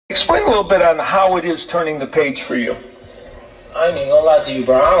Explain a little bit on how it is turning the page for you. I ain't even gonna lie to you,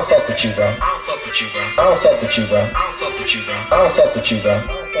 bro. I don't fuck with you, bro. I don't fuck with you, bro. I don't fuck with you, bro. I don't fuck with you, bro. I don't fuck with you, bro.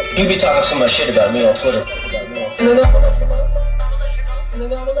 You be talking too much shit about me on Twitter. Nigga, I'ma let you know.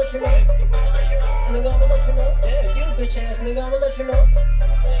 Nigga, I'ma let you know. Nigga, I'ma let you know. Yeah, you bitch ass nigga, I'ma let you know.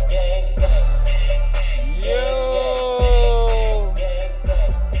 Yo,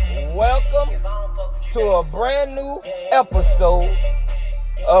 welcome to a brand new episode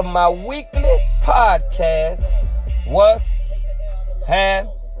of my weekly podcast, What's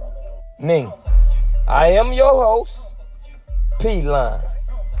Happening? I am your host, P-Line.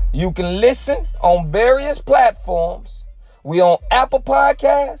 You can listen on various platforms. We on Apple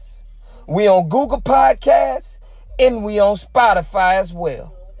Podcasts, we on Google Podcasts, and we on Spotify as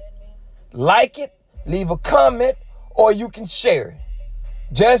well. Like it, leave a comment, or you can share it.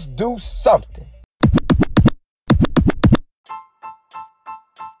 Just do something.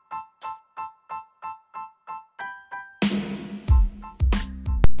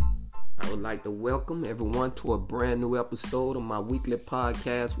 I would like to welcome everyone to a brand new episode of my weekly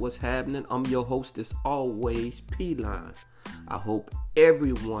podcast, What's Happening? I'm your host, as always, P-Line. I hope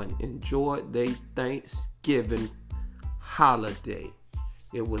everyone enjoyed their Thanksgiving holiday.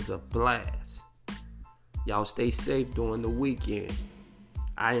 It was a blast. Y'all stay safe during the weekend.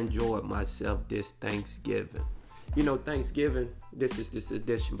 I enjoyed myself this Thanksgiving. You know, Thanksgiving, this is this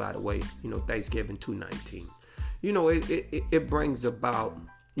edition, by the way, Thanksgiving 219. It brings about,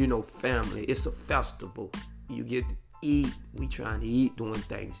 family. It's a festival. You get to eat. We trying to eat during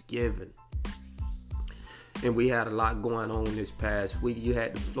Thanksgiving. And we had a lot going on this past week. You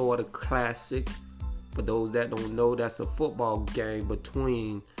had the Florida Classic. For those that don't know, that's a football game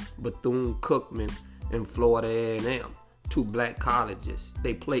between Bethune-Cookman and Florida A&M. Two black colleges.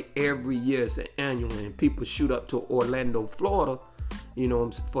 They play every year. It's an annual, and people shoot up to Orlando, Florida,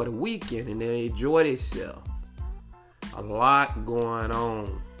 for the weekend, and they enjoy themselves. A lot going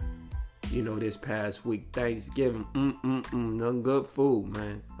on, this past week. Thanksgiving, none good food,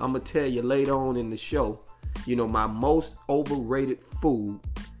 man. I'm going to tell you later on in the show, my most overrated food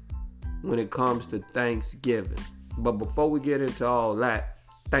when it comes to Thanksgiving. But before we get into all that,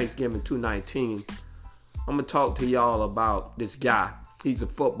 Thanksgiving 219, I'm going to talk to y'all about this guy. He's a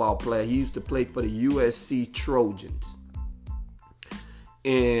football player. He used to play for the USC Trojans.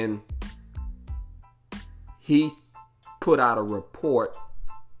 And he put out a report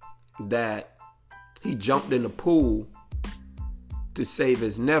that he jumped in the pool to save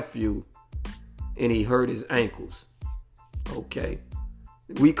his nephew and he hurt his ankles. Okay.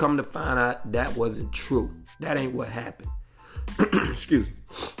 We come to find out that wasn't true. That ain't what happened. Excuse me.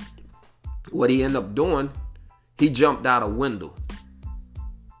 What he ended up doing, he jumped out a window.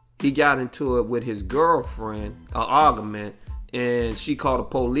 He got into it with his girlfriend, an argument, and she called the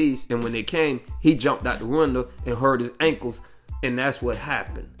police. And when they came, he jumped out the window and hurt his ankles, and that's what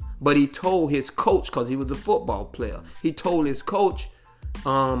happened. But he told his coach, because he was a football player, he told his coach,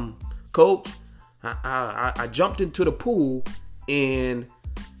 Coach, I jumped into the pool and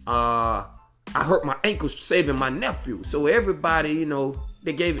I hurt my ankles saving my nephew. So everybody,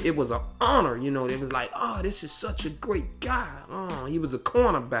 they gave it was an honor. It was like, oh, this is such a great guy. Oh, he was a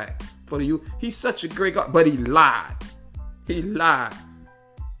cornerback for the U. He's such a great guy, but he lied. He lied.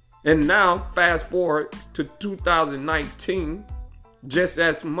 And now, fast forward to 2019, just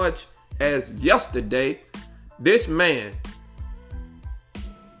as much as yesterday, this man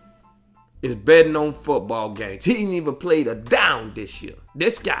is betting on football games. He didn't even play a down this year.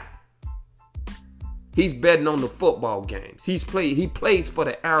 This guy, he's betting on the football games. He plays for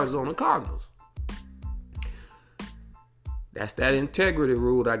the Arizona Cardinals. That's that integrity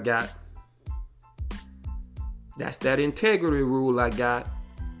rule I got. That's that integrity rule I got.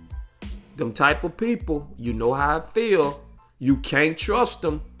 Them type of people, you know how I feel. You can't trust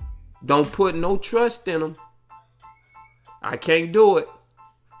them. Don't put no trust in them. I can't do it.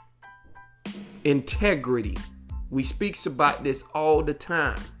 Integrity. We speaks about this all the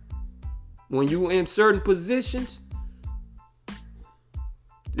time. When you in certain positions,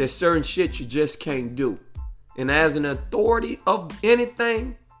 there's certain shit you just can't do. And as an authority of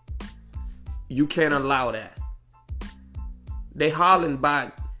anything, you can't allow that. They hollering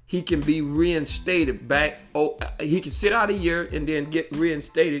about he can be reinstated back. Oh, he can sit out a year and then get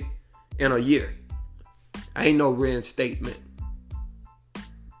reinstated in a year. Ain't no reinstatement.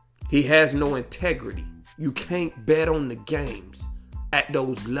 He has no integrity. You can't bet on the games at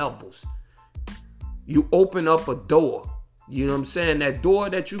those levels. You open up a door. You know what I'm saying? That door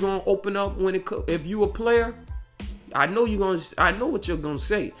that you're gonna open up if you a player, I know what you're gonna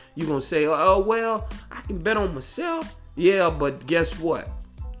say. You're gonna say, oh well, I can bet on myself. Yeah, but guess what?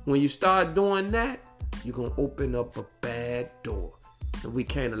 When you start doing that, you're going to open up a bad door. And we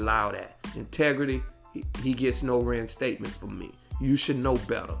can't allow that. Integrity, he gets no reinstatement from me. You should know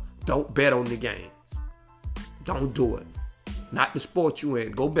better. Don't bet on the games. Don't do it. Not the sport you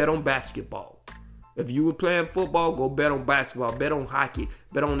in. Go bet on basketball. If you were playing football, go bet on basketball. Bet on hockey.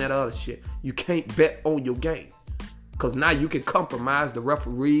 Bet on that other shit. You can't bet on your game. Because now you can compromise the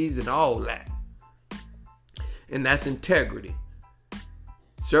referees and all that. And that's integrity.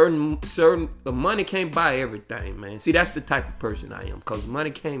 Certain money can't buy everything, man. See, that's the type of person I am. Because money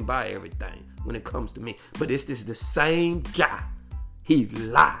can't buy everything when it comes to me. But this is the same guy. He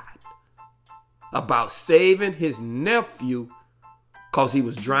lied about saving his nephew because he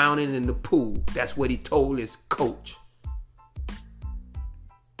was drowning in the pool. That's what he told his coach.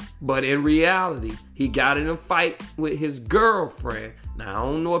 But in reality, he got in a fight with his girlfriend. Now, I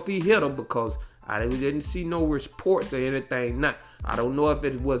don't know if he hit her because I didn't see no reports or anything. I don't know if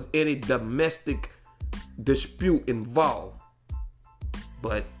it was any domestic dispute involved.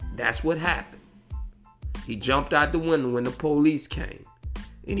 But that's what happened. He jumped out the window when the police came.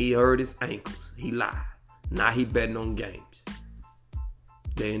 And he hurt his ankles. He lied. Now he betting on games.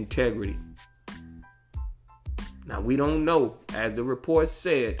 The integrity. Now we don't know, as the report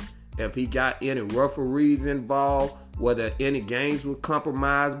said, if he got any referees involved, whether any games were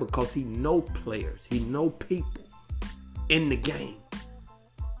compromised, because he know players, he know people in the game.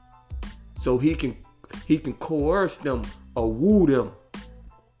 So he can coerce them or woo them.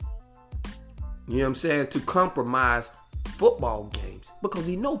 You know what I'm saying? To compromise football games because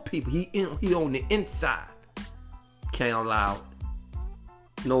he know people. He on the inside. Can't allow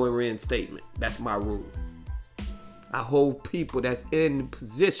no reinstatement. That's my rule. I hold people that's in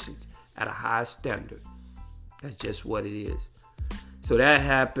positions at a high standard. That's just what it is. So that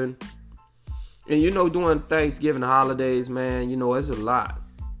happened. And during Thanksgiving holidays, man, it's a lot.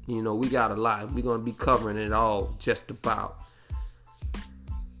 We got a lot. We're going to be covering it all just about.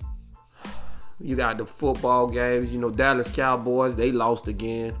 You got the football games. Dallas Cowboys, they lost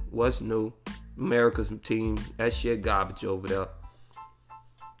again. What's new? America's team. That shit garbage over there.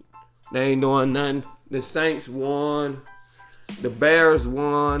 They ain't doing nothing. The Saints won. The Bears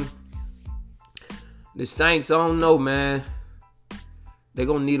won. The Saints, I don't know, man. They're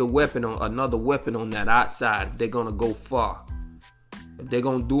going to need another weapon on that outside if they're going to go far. If they're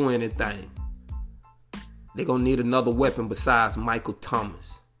going to do anything. They're going to need another weapon besides Michael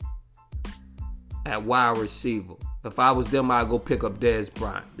Thomas at wide receiver. If I was them, I'd go pick up Dez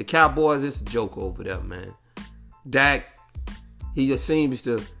Bryant. The Cowboys, it's a joke over there, man. Dak, he just seems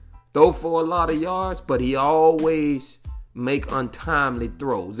to throw for a lot of yards, but he always make untimely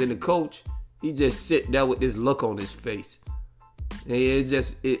throws. And the coach, he just sit there with this look on his face. And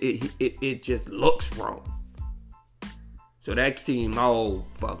it just looks wrong. So that team all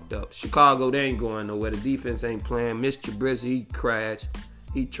fucked up. Chicago, they ain't going nowhere. The defense ain't playing. Mitch Trubisky, he crashed.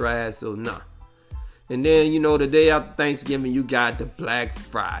 He trash, so nah. And then, the day after Thanksgiving, you got the Black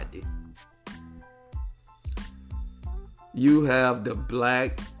Friday. You have the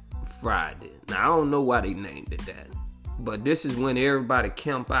Black Friday. Now, I don't know why they named it that. But this is when everybody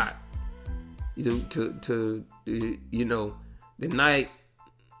camp out. To the night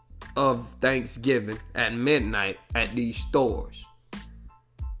of Thanksgiving at midnight at these stores.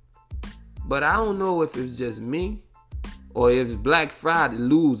 But I don't know if it's just me or if it's Black Friday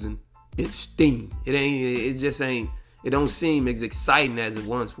losing its steam. It don't seem as exciting as it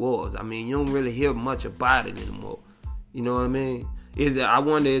once was. I mean, you don't really hear much about it anymore. You know what I mean? I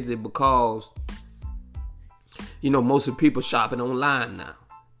wonder, is it because, most of the people shopping online now?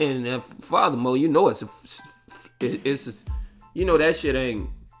 And furthermore, that shit ain't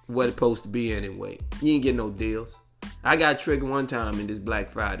what it's supposed to be anyway. You ain't get no deals. I got triggered one time in this Black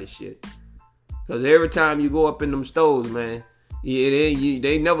Friday shit. Because every time you go up in them stores, man,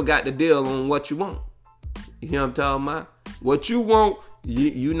 they never got the deal on what you want. You know what I'm talking about? What you want,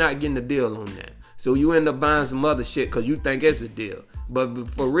 you not getting the deal on that. So you end up buying some other shit because you think it's a deal. But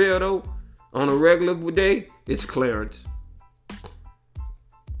for real though, on a regular day, it's clearance.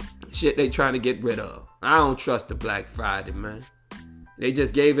 Shit they trying to get rid of. I don't trust the Black Friday, man. They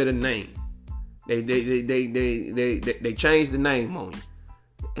just gave it a name. They changed the name on you.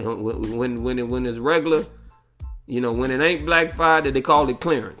 And when it's regular, when it ain't Black Friday, they call it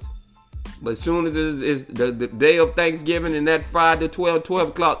clearance. But as soon as it's the day of Thanksgiving and that Friday, 12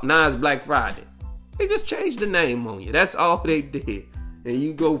 o'clock, now it's Black Friday. They just changed the name on you. That's all they did. And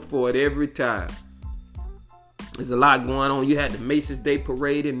you go for it every time. There's a lot going on. You had the Macy's Day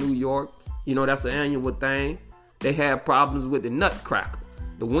Parade in New York. That's an annual thing. They had problems with the Nutcracker.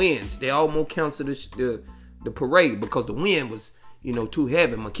 The winds. They almost canceled the parade because the wind was, too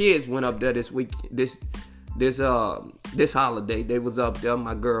heavy. My kids went up there this week, this holiday. They was up there.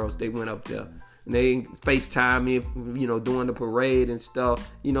 My girls, they went up there. And they FaceTime me, during the parade and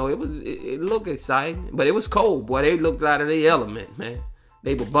stuff. It looked exciting, but it was cold, boy. They looked out of their element, man.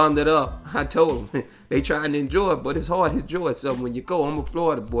 They were bundled up. I told them, they trying to enjoy it, but it's hard to enjoy something when you go. I'm a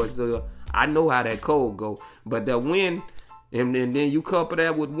Florida boy, so I know how that cold go. But the wind, and then you couple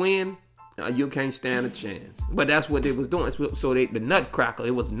that with wind, you can't stand a chance. But that's what they was doing. So the nutcracker,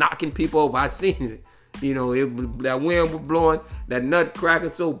 it was knocking people over. I seen it. That wind was blowing, that nutcracker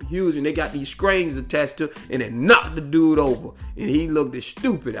so huge, and they got these screens attached to it, and it knocked the dude over, and he looked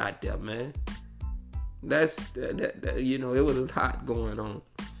stupid out there, man. It was a lot going on.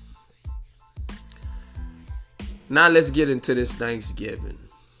 Now let's get into this Thanksgiving.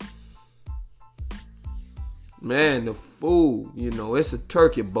 Man, the food, it's a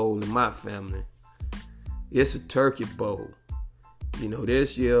turkey bowl in my family. It's a turkey bowl.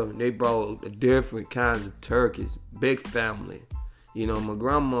 This year they brought different kinds of turkeys. Big family. My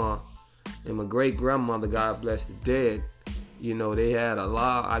grandma and my great grandmother, God bless the dead, they had a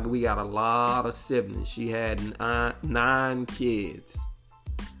lot. We got a lot of siblings. She had 9 kids,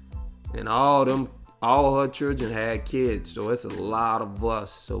 and all her children had kids. So it's a lot of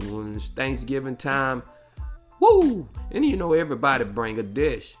us. So when it's Thanksgiving time, woo! And everybody bring a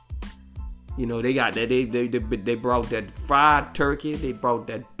dish. They got that. They brought that fried turkey. They brought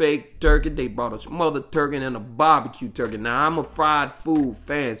that baked turkey. They brought a smothered turkey and a barbecue turkey. Now I'm a fried food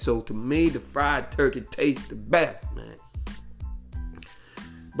fan, so to me the fried turkey tastes the best, man.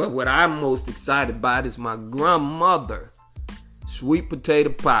 But what I'm most excited about is my grandmother sweet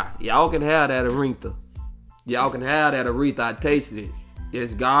potato pie. Y'all can have that Aretha. I tasted it.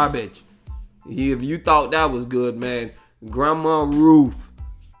 It's garbage. If you thought that was good, man, Grandma Ruth.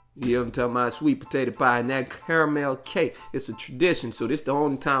 I'm talking about sweet potato pie and that caramel cake. It's a tradition, so this the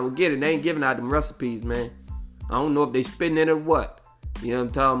only time we get it. They ain't giving out them recipes, man. I don't know if they spitting it or what.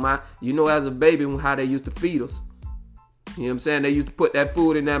 I'm talking about? As a baby, how they used to feed us. They used to put that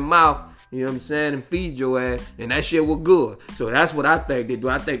food in that mouth, and feed your ass, and that shit was good. So that's what I think they do.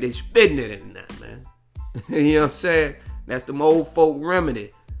 I think they spitting it in that, man. That's the old folk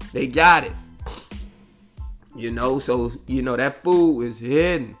remedy. They got it. So, that food is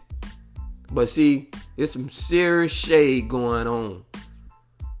hidden. But see, there's some serious shade going on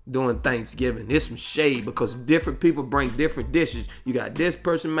during Thanksgiving. There's some shade because different people bring different dishes. You got this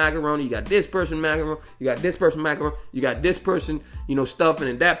person macaroni, you got this person macaroni, you got this person macaroni, you got this person, stuffing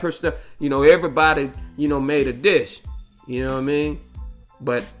and that person stuff. Everybody, made a dish. You know what I mean?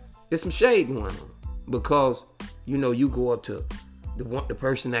 But there's some shade going on because, you go up to the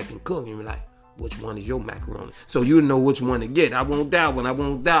person that can cook and you're like, which one is your macaroni? So you know which one to get. I want that one.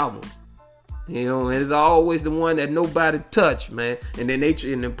 And it's always the one that nobody touch, man. And then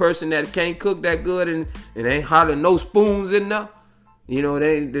and the person that can't cook that good and ain't hardly no spoons in there.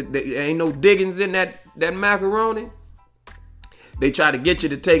 They ain't no diggings in that macaroni. They try to get you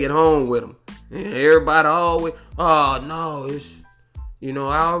to take it home with them. And everybody always, oh no, it's, I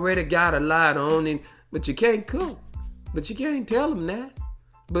already got a lot on it. But you can't cook. But you can't tell them that.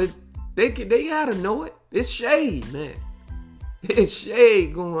 But they gotta know it. It's shade, man. It's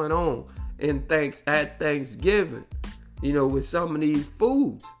shade going on at Thanksgiving, with some of these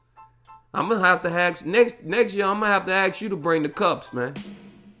foods. I'm gonna have to ask next year. I'm gonna have to ask you to bring the cups, man.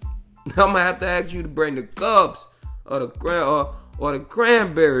 I'm gonna have to ask you to bring the cups or the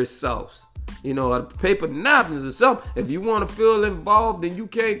cranberry sauce, or the paper napkins or something. If you want to feel involved and you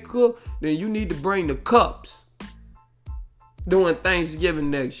can't cook, then you need to bring the cups during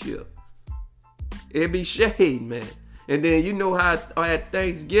Thanksgiving next year. It be shade, man. And then how at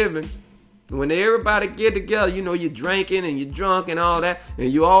Thanksgiving, when everybody get together, you're drinking and you're drunk and all that, and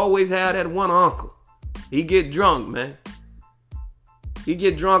you always have that one uncle. He get drunk, man. He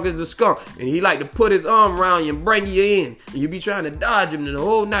get drunk as a skunk, and he like to put his arm around you and bring you in, and you be trying to dodge him the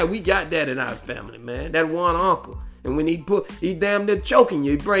whole night. We got that in our family, man. That one uncle. And when he damn near choking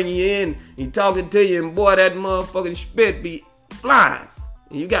you, he bring you in, he talking to you, and boy, that motherfucking spit be flying.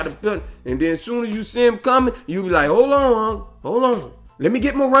 And you got to put, and then as soon as you see him coming, you be like, hold on, Uncle, hold on. Let me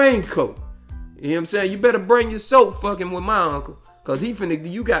get my raincoat. You know what I'm saying? You better bring your soap fucking with my uncle. Cause you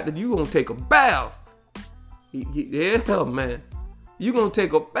gonna take a bath. Yeah, man. You gonna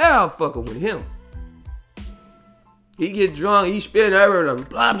take a bath fucking with him. He get drunk, he spit everything.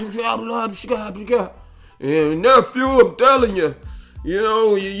 Blah, blah, blah, blah, blah, blah. And nephew, I'm telling you,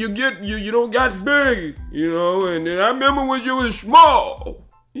 you don't got big, and then I remember when you was small.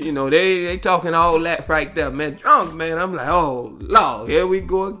 They talking all that right there, man. Drunk, man. I'm like, oh, Lord, here we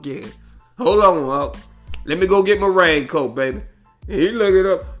go again. Hold on, Unc. Let me go get my raincoat, baby. And he look it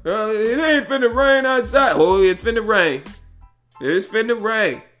up. It ain't finna rain outside. Oh, it's finna rain. It's finna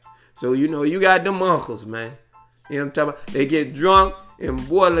rain. So, you got them uncles, man. You know what I'm talking about? They get drunk, and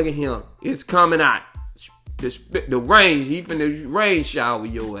boy, look at him. It's coming out. The rain, he finna rain shower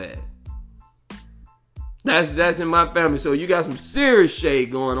your ass. That's in my family. So you got some serious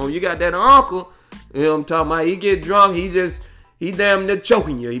shade going on. You got that uncle, you know what I'm talking about? He get drunk, he damn near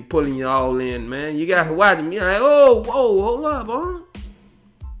choking you. He pulling you all in, man. You got to watch him. You're like, oh, whoa, hold up, huh?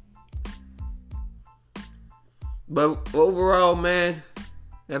 But overall, man,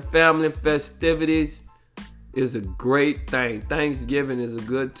 that family festivities is a great thing. Thanksgiving is a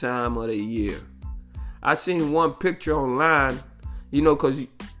good time of the year. I seen one picture online, because,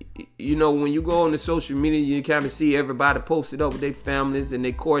 when you go on the social media, you kind of see everybody posted up with their families and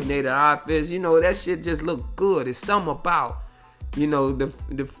they coordinated outfits. That shit just look good. It's something about,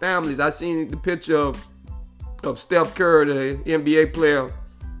 the families. I seen the picture of Steph Curry, the NBA player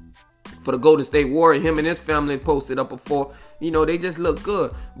for the Golden State Warriors. Him and his family posted up before. They just look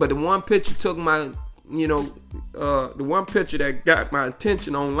good. But the one picture took my, the one picture that got my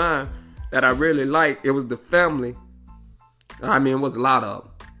attention online that I really liked, it was the family. I mean, it was a lot of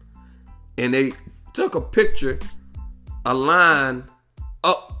them. And they took a picture, a line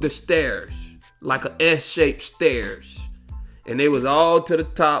up the stairs, like an S-shaped stairs. And they was all to the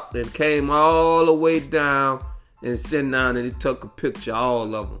top and came all the way down and sitting down, and they took a picture,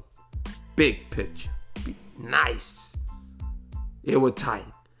 all of them. Big picture. Nice. It was tight.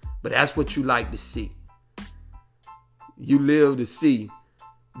 But that's what you like to see. You live to see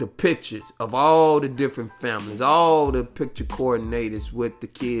the pictures of all the different families, all the picture coordinators with the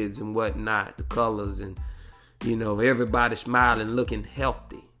kids and whatnot, the colors, and, everybody smiling, looking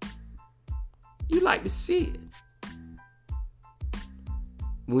healthy. You like to see it.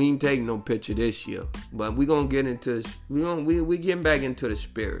 We ain't taking no picture this year, but we gonna get into we getting back into the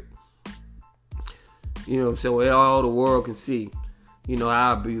spirit. So all the world can see,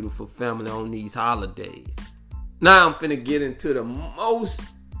 our beautiful family on these holidays. Now I'm finna get into the most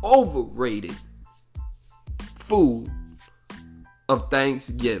overrated food of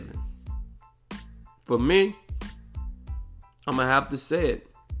Thanksgiving. For me, I'm gonna have to say it.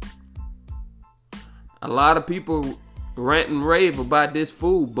 A lot of people rant and rave about this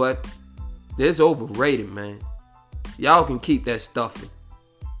food, but it's overrated, man. Y'all can keep that stuffing.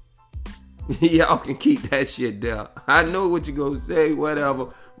 Y'all can keep that shit down. I know what you're gonna say, whatever,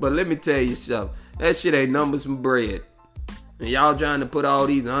 but let me tell you something. That shit ain't nothing but some bread. And y'all trying to put all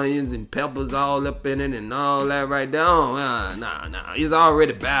these onions and peppers all up in it and all that right down. Nah. It's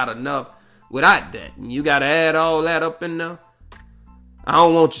already bad enough without that. And you gotta add all that up in there. I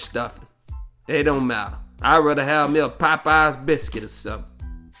don't want your stuffing. It don't matter. I'd rather have me a Popeye's biscuit or something.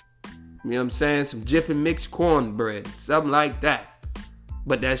 You know what I'm saying? Some Jiffy Mix cornbread. Something like that.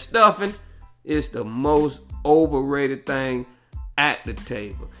 But that stuffing is the most overrated thing at the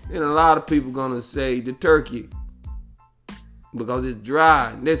table. And a lot of people gonna say the turkey, because it's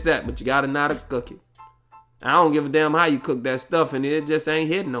dry and this, that, but you gotta know how to cook it. I don't give a damn how you cook that stuffing. It just ain't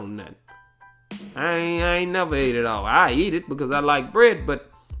hitting on nothing. I ain't never ate it all. I eat it because I like bread,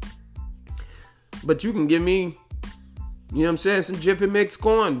 but you can give me, you know what I'm saying, some Jiffy Mix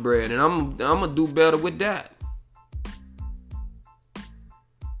cornbread, and I'm gonna do better with that.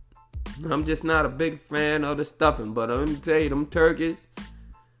 I'm just not a big fan of the stuffing, but let me tell you, them turkeys,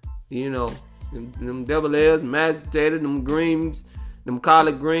 them devil eggs, mashed potatoes, them greens, them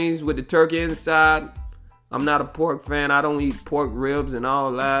collard greens with the turkey inside. I'm not a pork fan. I don't eat pork ribs and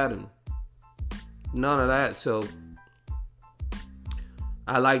all that, and none of that. So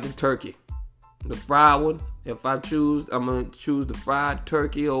I like the turkey. The fried one, if I choose, I'm going to choose the fried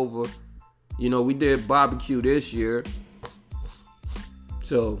turkey over, we did barbecue this year.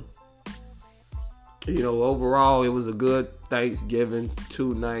 So, overall, it was a good Thanksgiving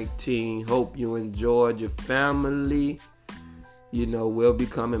 2019. Hope you enjoyed your family. We'll be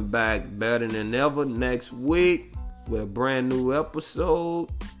coming back better than ever next week with a brand new episode.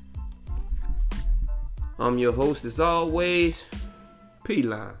 I'm your host as always,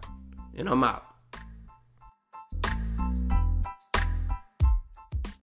 P-Line, and I'm out.